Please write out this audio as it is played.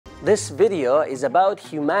This video is about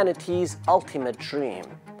humanity's ultimate dream,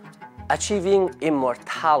 achieving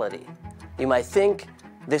immortality. You might think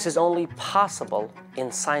this is only possible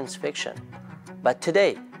in science fiction, but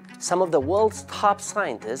today, some of the world's top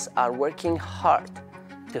scientists are working hard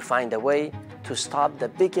to find a way to stop the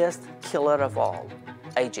biggest killer of all,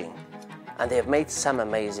 aging. And they have made some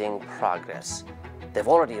amazing progress. They've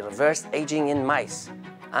already reversed aging in mice,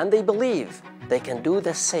 and they believe they can do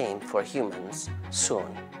the same for humans soon.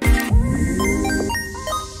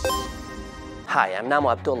 Hi, I'm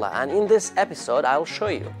Namo Abdulla, and in this episode, I'll show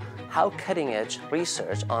you how cutting-edge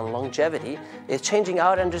research on longevity is changing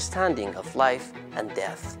our understanding of life and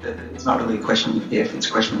death. It's not really a question of if, it's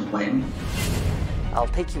a question of when. I'll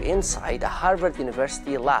take you inside a Harvard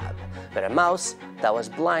University lab where a mouse that was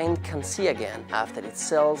blind can see again after its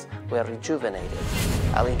cells were rejuvenated.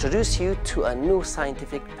 I'll introduce you to a new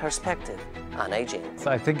scientific perspective on aging.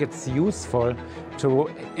 So I think it's useful to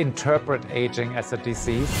interpret aging as a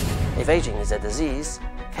disease. If aging is a disease,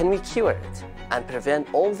 can we cure it and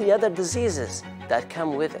prevent all the other diseases that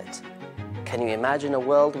come with it? Can you imagine a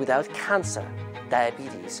world without cancer,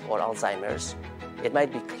 diabetes, or Alzheimer's? It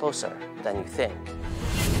might be closer than you think.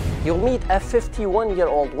 You'll meet a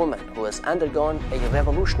 51-year-old woman who has undergone a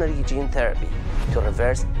revolutionary gene therapy to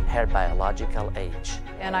reverse her biological age.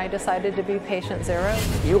 And I decided to be patient zero.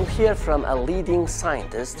 You'll hear from a leading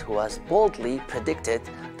scientist who has boldly predicted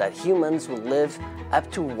that humans will live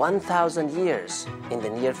up to 1,000 years in the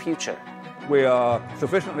near future. We are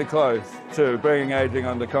sufficiently close to bringing aging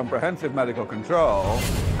under comprehensive medical control.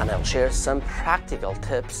 And I'll share some practical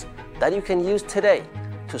tips that you can use today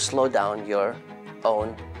to slow down your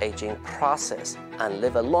own aging process and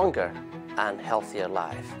live a longer and healthier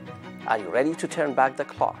life. Are you ready to turn back the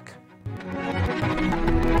clock?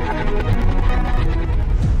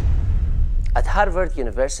 At Harvard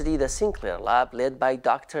University, the Sinclair Lab, led by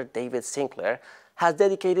Dr. David Sinclair, has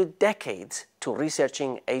dedicated decades to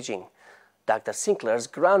researching aging. Dr. Sinclair's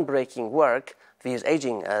groundbreaking work views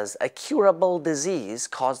aging as a curable disease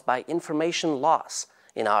caused by information loss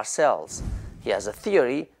in our cells. He has a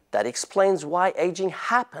theory that explains why aging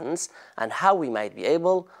happens and how we might be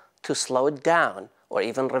able to slow it down or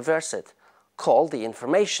even reverse it. Called the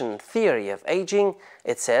information theory of aging,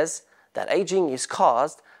 it says that aging is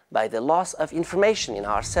caused by the loss of information in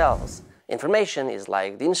our cells. Information is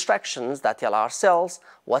like the instructions that tell our cells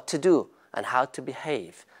what to do and how to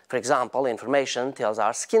behave. For example, information tells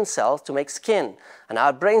our skin cells to make skin and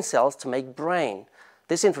our brain cells to make brain.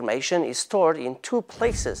 This information is stored in two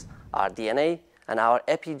places, our DNA and our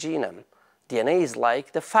epigenome. DNA is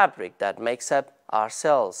like the fabric that makes up our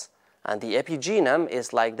cells, and the epigenome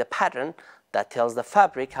is like the pattern that tells the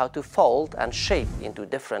fabric how to fold and shape into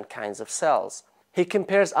different kinds of cells. He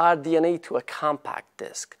compares our DNA to a compact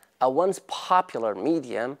disc, a once popular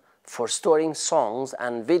medium for storing songs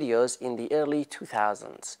and videos in the early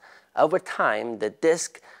 2000s. Over time, the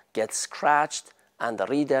disc gets scratched and the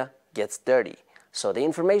reader gets dirty, so the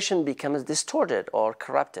information becomes distorted or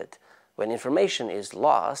corrupted. When information is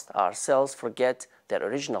lost, our cells forget their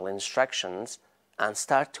original instructions and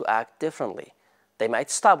start to act differently. They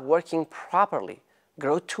might stop working properly,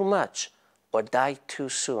 grow too much, or die too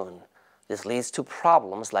soon. This leads to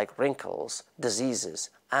problems like wrinkles,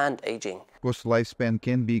 diseases, and aging. Of course, lifespan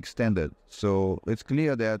can be extended. So it's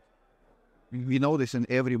clear that we know this in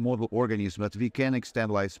every model organism that we can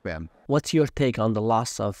extend lifespan. What's your take on the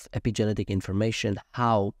loss of epigenetic information?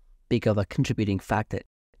 How big of a contributing factor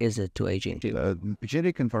is it to aging?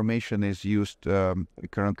 Genetic information is used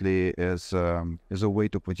currently as a way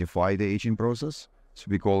to quantify the aging process. So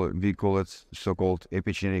we call it so-called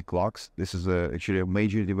epigenetic clocks. This is actually a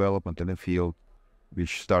major development in the field,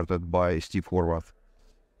 which started by Steve Horvath.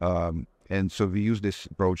 And so we use these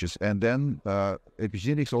approaches. And then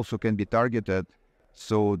epigenetics also can be targeted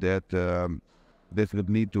so that that would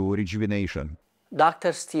lead to rejuvenation.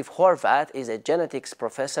 Dr. Steve Horvath is a genetics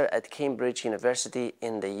professor at Cambridge University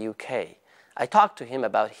in the UK. I talked to him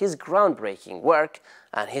about his groundbreaking work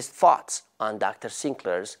and his thoughts on Dr.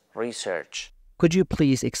 Sinclair's research. Could you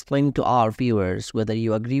please explain to our viewers whether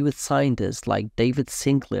you agree with scientists like David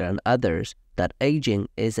Sinclair and others that aging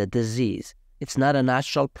is a disease? It's not a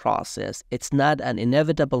natural process. It's not an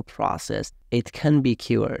inevitable process. It can be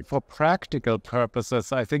cured. For practical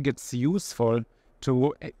purposes, I think it's useful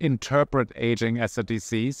to interpret aging as a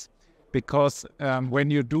disease, because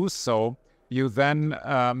when you do so, you then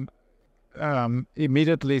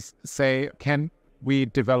immediately say, can we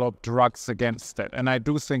develop drugs against it? And I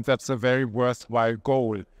do think that's a very worthwhile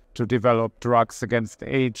goal, to develop drugs against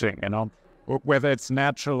aging, you know. Whether it's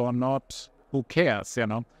natural or not, who cares, you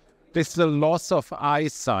know. This is a loss of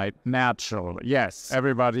eyesight, natural. Yes,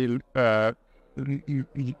 everybody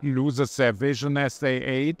loses their vision as they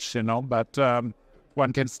age, but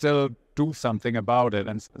one can still do something about it.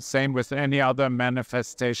 And same with any other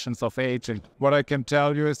manifestations of aging. What I can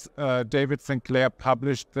tell you is David Sinclair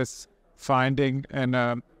published this finding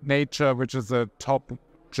in Nature, which is a top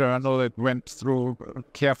journal. It went through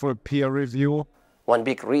careful peer review. One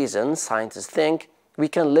big reason scientists think we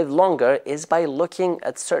can live longer is by looking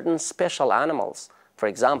at certain special animals. For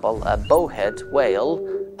example, a bowhead whale,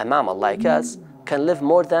 a mammal like us, can live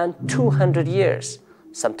more than 200 years.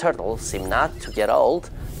 Some turtles seem not to get old,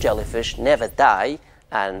 jellyfish never die,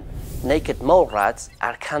 and naked mole rats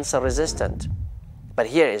are cancer resistant. But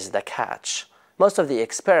here is the catch. Most of the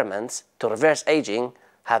experiments to reverse aging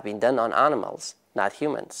have been done on animals, not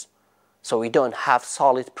humans. So we don't have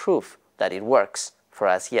solid proof that it works for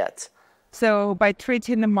us yet. So by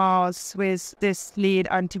treating the mouse with this lead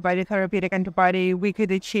antibody, therapeutic antibody, we could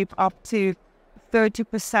achieve up to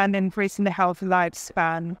 30% increase in the healthy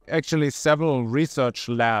lifespan. Actually, several research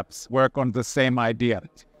labs work on the same idea.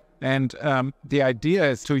 And the idea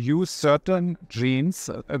is to use certain genes,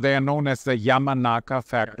 they are known as the Yamanaka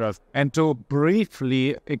Factors, and to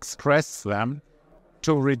briefly express them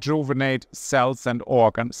to rejuvenate cells and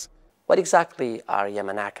organs. What exactly are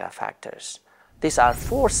Yamanaka Factors? These are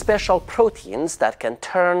 4 special proteins that can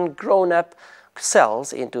turn grown-up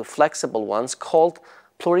cells into flexible ones called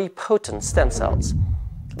pluripotent stem cells.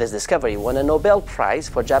 This discovery won a Nobel Prize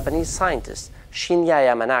for Japanese scientist Shinya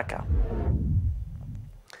Yamanaka.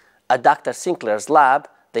 At Dr. Sinclair's lab,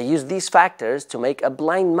 they used these factors to make a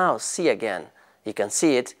blind mouse see again. You can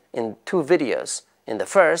see it in 2 videos. In the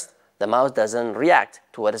first, the mouse doesn't react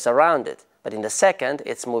to what is around it, but in the second,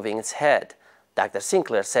 it's moving its head. Dr.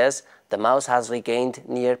 Sinclair says the mouse has regained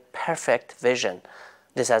near perfect vision.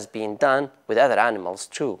 This has been done with other animals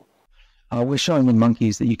too. We're showing in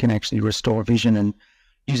monkeys that you can actually restore vision, and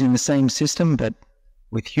using the same system but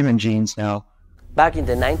with human genes now. Back in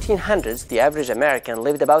the 1900s, the average American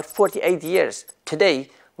lived about 48 years. Today,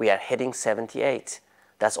 we are hitting 78.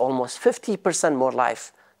 That's almost 50% more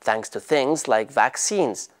life, thanks to things like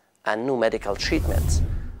vaccines and new medical treatments.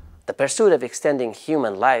 The pursuit of extending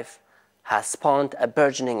human life has spawned a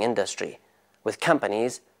burgeoning industry, with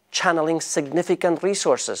companies channeling significant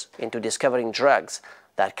resources into discovering drugs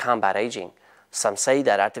that combat aging. Some say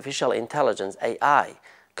that artificial intelligence, AI,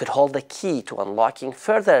 could hold the key to unlocking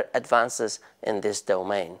further advances in this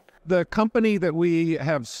domain. The company that we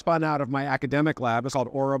have spun out of my academic lab is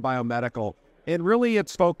called Biomedical. And really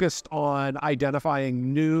it's focused on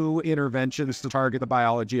identifying new interventions to target the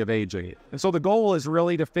biology of aging. And so the goal is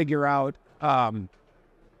really to figure out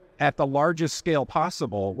at the largest scale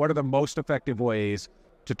possible, what are the most effective ways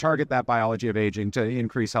to target that biology of aging to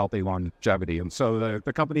increase healthy longevity. And so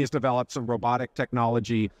the company has developed some robotic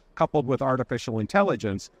technology coupled with artificial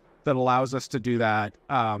intelligence that allows us to do that.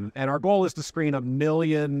 And our goal is to screen 1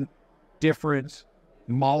 million different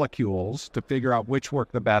molecules to figure out which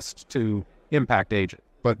work the best to impact aging.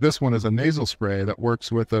 But this one is a nasal spray that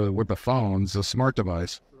works with the phones, a smart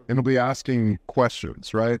device. And it'll be asking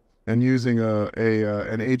questions, right? And using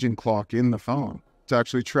an aging clock in the phone to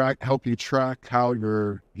actually help you track how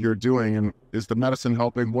you're doing, and is the medicine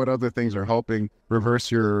helping? What other things are helping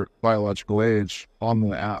reverse your biological age on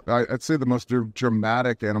the app? I'd say the most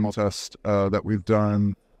dramatic animal test that we've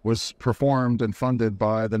done was performed and funded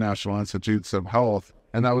by the National Institutes of Health,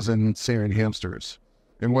 and that was in Syrian hamsters.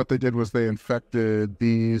 And what they did was they infected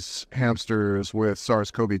these hamsters with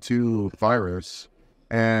SARS-CoV-2 virus.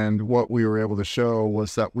 And what we were able to show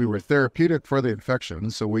was that we were therapeutic for the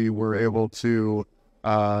infection. So we were able to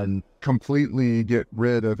completely get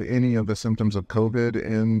rid of any of the symptoms of COVID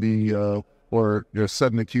in the, or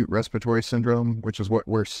sudden acute respiratory syndrome, which is where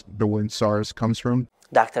the word SARS comes from.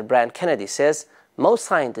 Dr. Brand Kennedy says most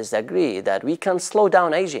scientists agree that we can slow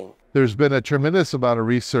down aging. There's been a tremendous amount of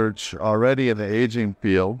research already in the aging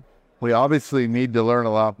field. We obviously need to learn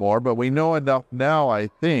a lot more, but we know enough now, I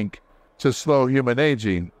think, to slow human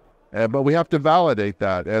aging. But we have to validate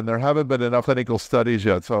that, and there haven't been enough clinical studies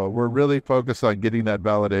yet, so we're really focused on getting that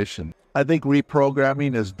validation. I think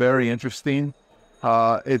reprogramming is very interesting.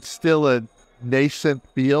 It's still a nascent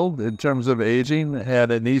field in terms of aging,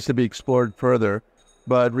 and it needs to be explored further,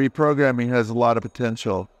 but reprogramming has a lot of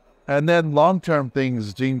potential. And then long-term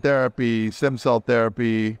things, gene therapy, stem cell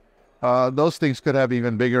therapy, those things could have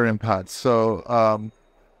even bigger impacts. So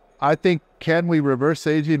I think, can we reverse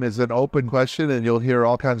aging is an open question, and you'll hear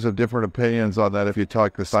all kinds of different opinions on that if you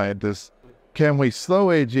talk to scientists. Can we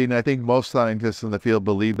slow aging? I think most scientists in the field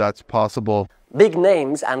believe that's possible. Big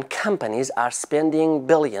names and companies are spending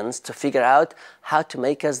billions to figure out how to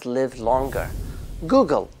make us live longer.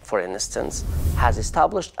 Google, for instance, has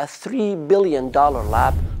established a $3 billion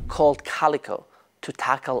lab called Calico to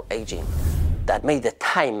tackle aging. That made the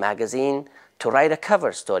Time magazine to write a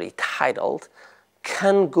cover story titled,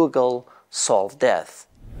 "Can Google Solve Death?"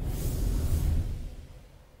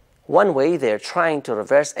 One way they're trying to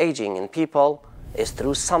reverse aging in people is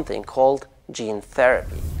through something called gene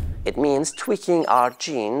therapy. It means tweaking our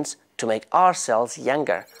genes to make our cells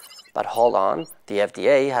younger. But hold on, the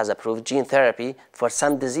FDA has approved gene therapy for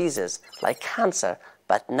some diseases like cancer,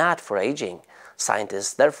 but not for aging.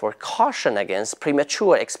 Scientists therefore caution against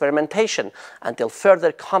premature experimentation until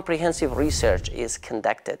further comprehensive research is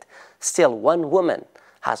conducted. Still, one woman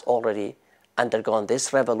has already undergone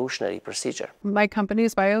this revolutionary procedure. My company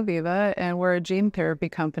is BioViva, and we're a gene therapy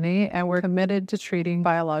company, and we're committed to treating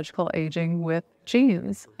biological aging with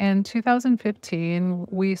genes. In 2015,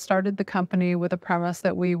 we started the company with a premise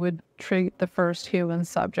that we would treat the first human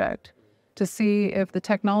subject to see if the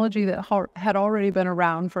technology that had already been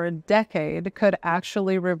around for a decade could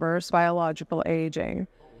actually reverse biological aging.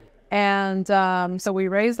 And so we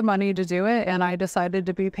raised the money to do it, and I decided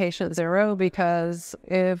to be patient zero because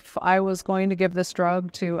if I was going to give this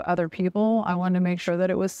drug to other people, I wanted to make sure that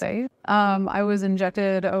it was safe. I was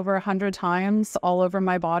injected over 100 times all over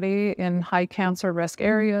my body in high cancer risk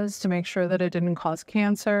areas to make sure that it didn't cause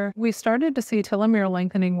cancer. We started to see telomere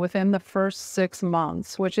lengthening within the first 6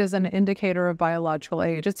 months, which is an indicator of biological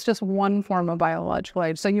age. It's just one form of biological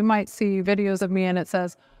age. So you might see videos of me and it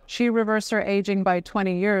says, "She reversed her aging by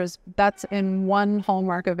 20 years. That's in one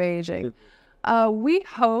hallmark of aging. We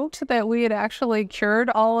hoped that we had actually cured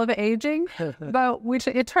all of aging, but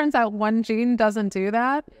it turns out one gene doesn't do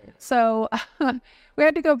that. So we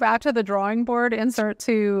had to go back to the drawing board and start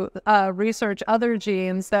to research other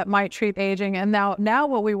genes that might treat aging. And now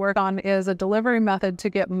what we work on is a delivery method to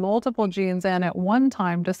get multiple genes in at one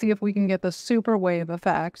time to see if we can get the super wave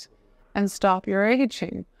effect and stop your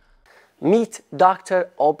aging." Meet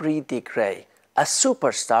Dr. Aubrey Deay, a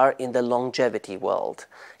superstar in the longevity world.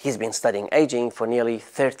 He's been studying aging for nearly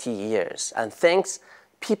 30 years and thinks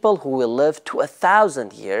people who will live to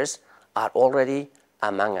 1,000 years are already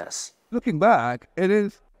among us. Looking back, it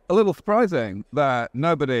is a little surprising that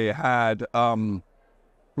nobody had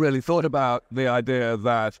really thought about the idea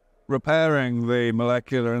that repairing the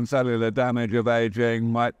molecular and cellular damage of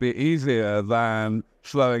aging might be easier than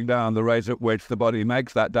slowing down the rate at which the body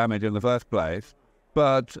makes that damage in the first place.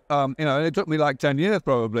 But, it took me like 10 years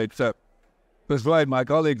probably to persuade my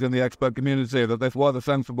colleagues in the expert community that this was a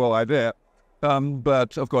sensible idea.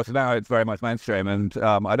 But, of course, now it's very much mainstream and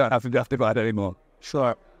I don't have to justify it anymore.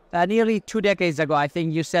 Sure. Nearly 2 decades ago, I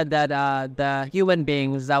think you said that the human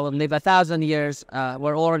beings that will live 1,000 years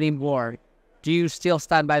were already born. Do you still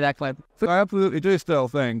stand by that claim? I absolutely do still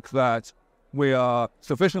think that we are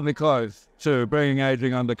sufficiently close to bringing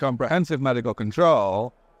aging under comprehensive medical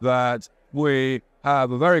control that we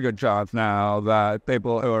have a very good chance now that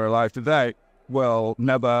people who are alive today will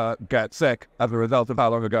never get sick as a result of how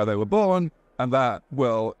long ago they were born, and that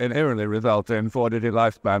will inherently result in 4-digit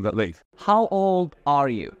lifespans at least. How old are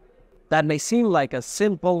you? That may seem like a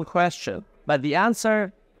simple question, but the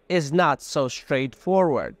answer is not so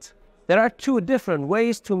straightforward. There are 2 different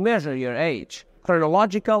ways to measure your age: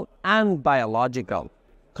 chronological and biological.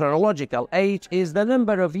 Chronological age is the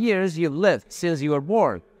number of years you've lived since you were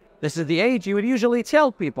born. This is the age you would usually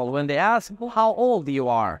tell people when they ask how old you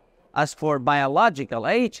are. As for biological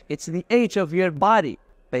age, it's the age of your body,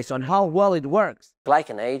 based on how well it works.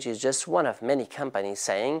 Glycan Age is just one of many companies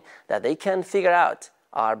saying that they can figure out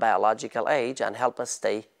our biological age and help us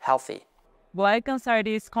stay healthy. Glycans are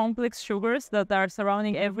these complex sugars that are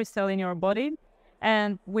surrounding every cell in your body,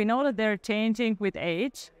 and we know that they're changing with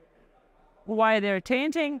age. Why they're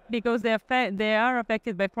changing? Because they are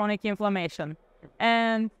affected by chronic inflammation.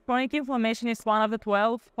 And chronic inflammation is one of the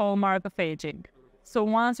 12 hallmarks of aging. So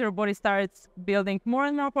once your body starts building more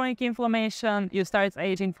and more chronic inflammation, you start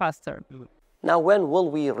aging faster. Now, when will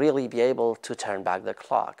we really be able to turn back the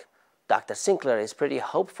clock? Dr. Sinclair is pretty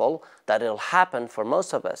hopeful that it'll happen for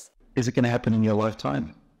most of us. Is it going to happen in your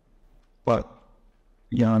lifetime? But,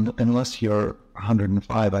 unless you're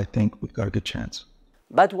 105, I think we've got a good chance.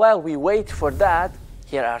 But while we wait for that,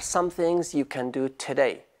 here are some things you can do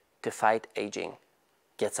today to fight aging.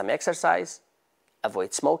 Get some exercise,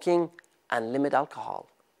 avoid smoking, and limit alcohol.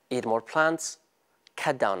 Eat more plants,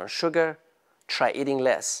 cut down on sugar, try eating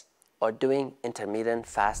less, or doing intermittent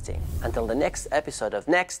fasting. Until the next episode of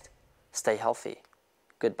Next, stay healthy.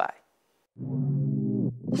 Goodbye.